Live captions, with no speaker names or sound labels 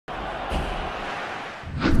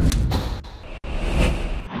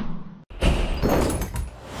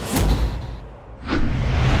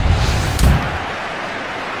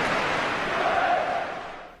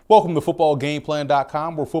Welcome to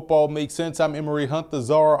footballgameplan.com, where football makes sense. I'm Emory Hunt, the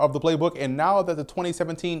czar of the playbook, and now that the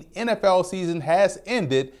 2017 NFL season has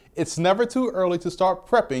ended, it's never too early to start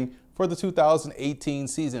prepping for the 2018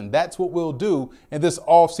 season. That's what we'll do in this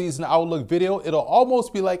off-season outlook video. It'll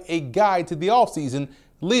almost be like a guide to the off-season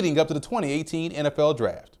leading up to the 2018 NFL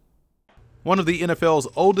Draft. One of the NFL's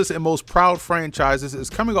oldest and most proud franchises is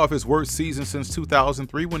coming off its worst season since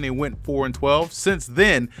 2003 when they went 4-12. Since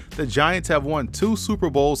then, the Giants have won 2 Super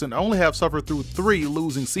Bowls and only have suffered through 3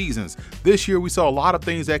 losing seasons. This year, we saw a lot of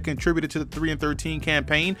things that contributed to the 3-13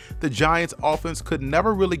 campaign. The Giants' offense could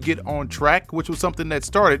never really get on track, which was something that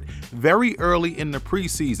started very early in the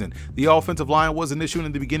preseason. The offensive line was an issue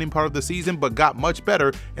in the beginning part of the season, but got much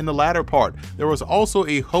better in the latter part. There was also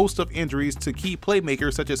a host of injuries to key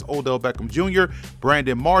playmakers such as Odell Beckham Jr.,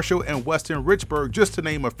 Brandon Marshall, and Weston Richburg, just to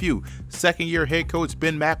name a few. Second-year head coach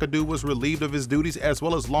Ben McAdoo was relieved of his duties, as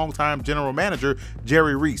well as longtime general manager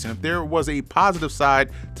Jerry Reese. And if there was a positive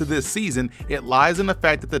side to this season, it lies in the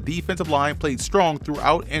fact that the defensive line played strong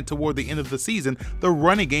throughout, and toward the end of the season, the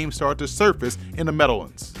running game started to surface in the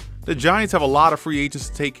Meadowlands. The Giants have a lot of free agents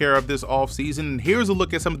to take care of this offseason, and here's a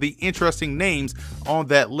look at some of the interesting names on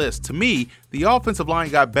that list. To me, the offensive line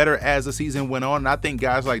got better as the season went on, and I think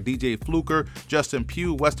guys like DJ Fluker, Justin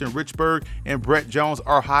Pugh, Weston Richburg, and Brett Jones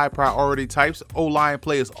are high priority types. O-line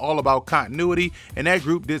play is all about continuity, and that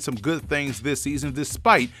group did some good things this season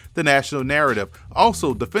despite the national narrative.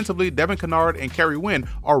 Also, defensively, Devin Kennard and Kerry Wynn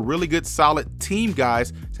are really good, solid team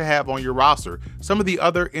guys to have on your roster. Some of the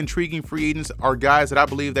other intriguing free agents are guys that I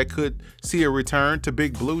believe that could see a return to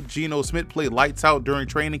Big Blue. Geno Smith played lights out during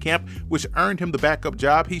training camp, which earned him the backup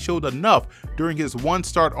job. He showed enough during his one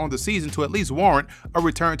start on the season to at least warrant a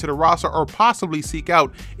return to the roster or possibly seek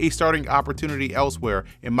out a starting opportunity elsewhere.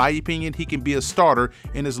 In my opinion, he can be a starter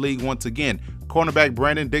in this league once again. Cornerback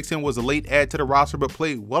Brandon Dixon was a late add to the roster but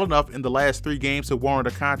played well enough in the last 3 games to warrant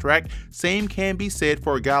a contract. Same can be said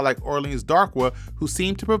for a guy like Orleans Darkwa, who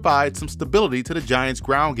seemed to provide some stability to the Giants'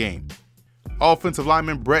 ground game. Offensive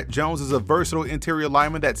lineman Brett Jones is a versatile interior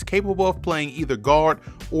lineman that's capable of playing either guard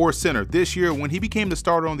or center. This year, when he became the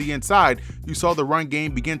starter on the inside, you saw the run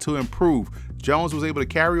game begin to improve. Jones was able to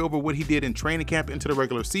carry over what he did in training camp into the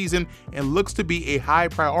regular season and looks to be a high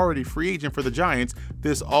priority free agent for the Giants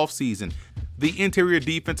this offseason. The interior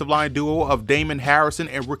defensive line duo of Damon Harrison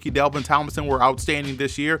and rookie Delvin Tomlinson were outstanding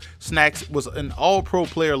this year. Snacks was an all-pro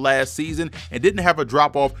player last season and didn't have a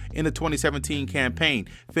drop-off in the 2017 campaign,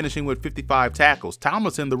 finishing with 55 tackles.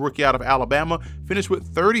 Tomlinson, the rookie out of Alabama, finished with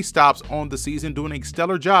 30 stops on the season, doing a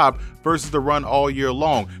stellar job versus the run all year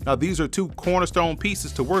long. Now, these are 2 cornerstone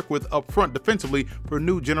pieces to work with up front defensively for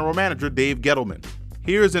new general manager Dave Gettleman.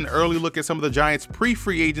 Here's an early look at some of the Giants'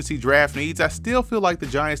 pre-free agency draft needs. I still feel like the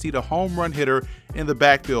Giants need a home run hitter in the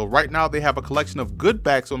backfield. Right now, they have a collection of good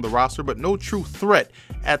backs on the roster, but no true threat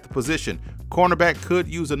at the position. Cornerback could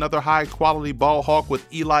use another high-quality ball hawk with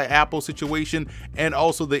Eli Apple situation, and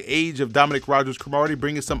also the age of Dominic Rodgers-Cromartie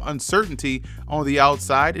bringing some uncertainty on the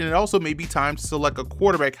outside. And it also may be time to select a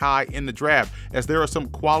quarterback high in the draft, as there are some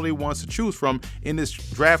quality ones to choose from in this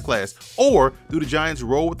draft class. Or do the Giants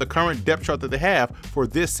roll with the current depth chart that they have for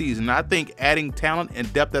this season? I think adding talent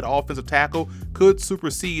and depth at offensive tackle could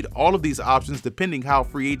supersede all of these options depending how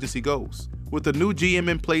free agency goes. With the new GM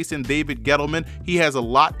in place and David Gettleman, he has a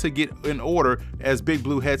lot to get in order as Big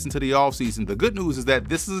Blue heads into the offseason. The good news is that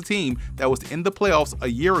this is a team that was in the playoffs a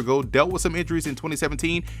year ago, dealt with some injuries in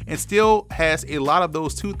 2017, and still has a lot of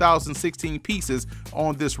those 2016 pieces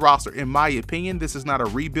on this roster. In my opinion, this is not a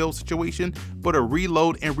rebuild situation, but a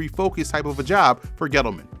reload and refocus type of a job for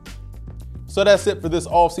Gettleman. So that's it for this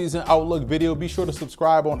offseason outlook video. Be sure to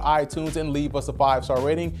subscribe on iTunes and leave us a 5-star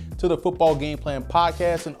rating to the Football Game Plan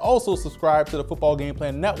podcast, and also subscribe to the Football Game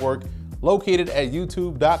Plan Network located at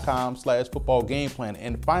youtube.com/footballgameplan.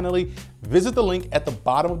 And finally, visit the link at the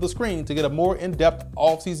bottom of the screen to get a more in-depth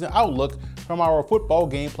offseason outlook from our Football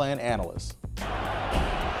Game Plan analysts.